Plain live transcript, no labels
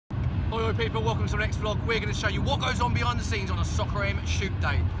Oi people, welcome to the next vlog. We're going to show you what goes on behind the scenes on a Soccer Aim shoot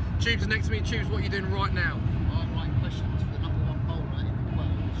day. Tubes is next to me. Tubes, what are you doing right now? I'm writing questions for the #1 bowler in the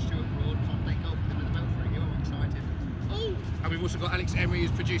world, Stuart Broad, so I'm playing golf with him in the Belfry. You're all excited. Oh! And we've also got Alex Emery,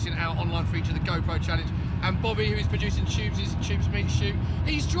 who's producing our online feature, the GoPro Challenge, and Bobby, who is producing Tubes Meet Shoot.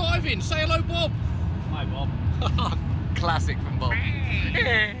 He's driving. Say hello, Bob. Hi, Bob. Classic from Bob.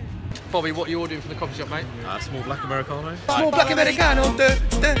 Bobby, what are you ordering from the coffee shop, mate? Small black Americano. Small black Americano.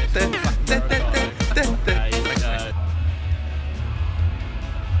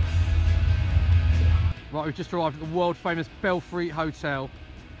 Right, we've just arrived at the world famous Belfry Hotel,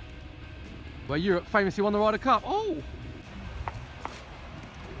 where Europe famously won the Ryder Cup. Oh!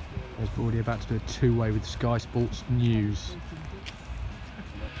 There's Brody about to do a two-way with Sky Sports News.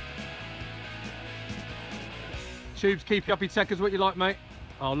 Tubes, keep you up, Techers, what you like, mate?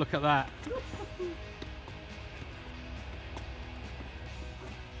 Oh, look at that.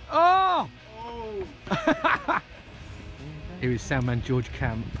 Oh! Here is soundman George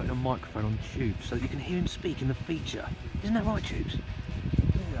Cam putting a microphone on Tubes so that you can hear him speak in the feature. Isn't that right, Tubes?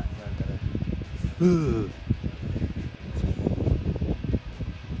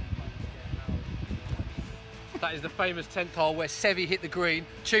 That is the famous 10th hole where Sevi hit the green.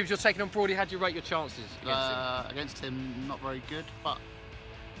 Tubes, you're taking on Brody. How do you rate your chances Against him, not very good, but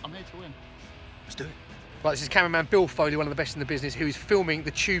I'm here to win. Let's do it. Right, this is cameraman Bill Foley, one of the best in the business, who is filming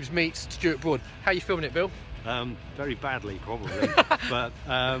the Tubes Meets Stuart Broad. How are you filming it, Bill? Very badly, probably, but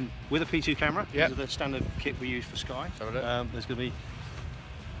with a P2 camera. Yep. These are the standard kit we use for Sky. There's going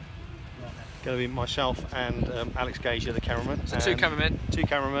to be myself and Alex Gage, the cameraman. So two cameramen. Two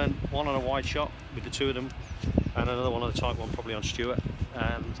cameramen, one on a wide shot with the two of them, and another one on the tight one, probably on Stuart,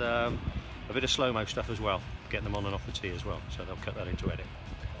 and a bit of slow-mo stuff as well, getting them on and off the tee as well, so they'll cut that into edit.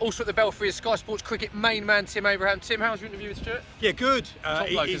 Also at the Belfry is Sky Sports Cricket main man Tim Abraham. Tim, how was your interview with Stuart? Yeah, good.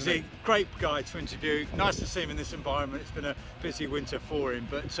 Bloke, he's a great guy to interview. Nice to see him in this environment. It's been a busy winter for him,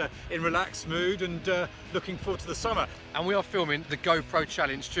 but in relaxed mood and looking forward to the summer. And we are filming the GoPro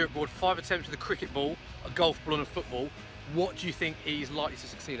Challenge. Stuart Broad, 5 attempts with a cricket ball, a golf ball and a football. What do you think he's likely to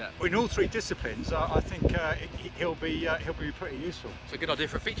succeed at? In all three disciplines, I think he'll be pretty useful. It's a good idea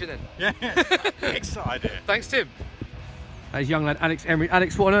for a feature then. Yeah, excellent idea. Thanks, Tim. There's young lad Alex Emery.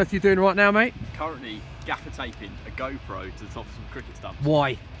 Alex, what on earth are you doing right now, mate? Currently gaffer taping a GoPro to the top of some cricket stumps.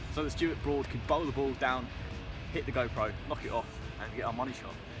 Why? So that Stuart Broad can bowl the ball down, hit the GoPro, knock it off, and get our money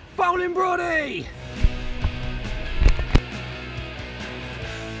shot. Bowling Brody!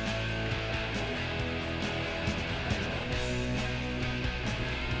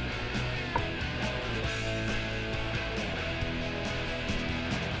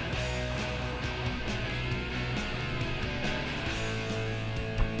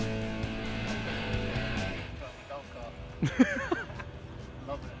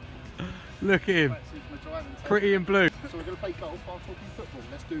 Love it. Look at him. Pretty in blue. So we're going to play golf while talking football.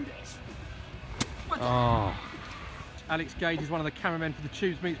 Let's do this. Oh. Alex Gage is one of the cameramen for the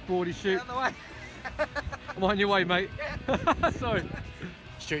Tubes Meets Brody shoot. I'm on your way, mate. Sorry.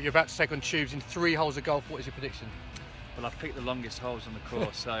 Stuart, you're about to take on Tubes in 3 holes of golf. What is your prediction? Well, I've picked the longest holes on the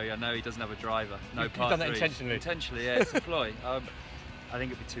course, so I know he doesn't have a driver. No You've par done that threes. intentionally? Intentionally, yeah, it's a ploy. I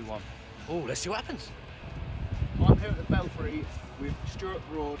think it'll be 2-1. Oh, let's see what happens. I'm here at the Belfry with Stuart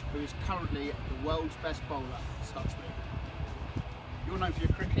Broad, who is currently the world's best bowler, touch me. You're known for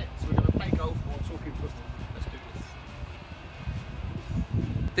your cricket, so we're going to play golf while talking football. Let's do this.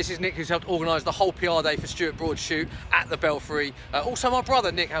 This is Nick, who's helped organise the whole PR day for Stuart Broad's shoot at the Belfry. Also my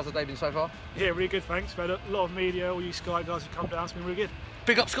brother, Nick. How's the day been so far? Yeah, really good, thanks. We've had a lot of media, all you Sky guys have come down, it's been really good.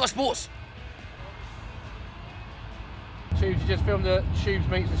 Big up Sky Sports! Tubes, you just filmed the Tubes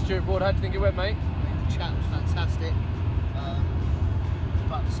Meets with Stuart Broad. How do you think it went, mate? The chat was fantastic,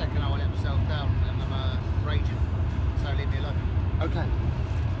 but the second I let myself down and I'm raging, so leave me alone. Okay.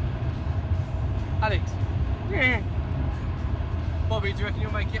 Alex? Yeah. Bobby, do you reckon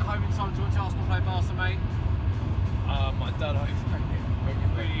you'll make it home in time to watch Arsenal play Barca, mate? I don't know. But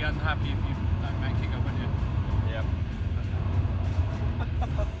you're really unhappy if you don't make it up, aren't you? Yeah.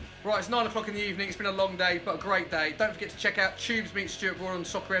 Right, it's 9 o'clock in the evening. It's been a long day, but a great day. Don't forget to check out Tubes Meets Stuart Broad on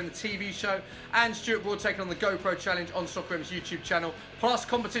Soccer Aim, the TV show, and Stuart Broad taking on the GoPro Challenge on Soccer Aim's YouTube channel. Plus,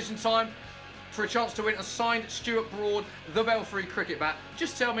 competition time for a chance to win a signed Stuart Broad The Belfry cricket bat.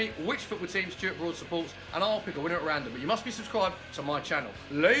 Just tell me which football team Stuart Broad supports, and I'll pick a winner at random. But you must be subscribed to my channel.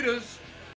 Laters!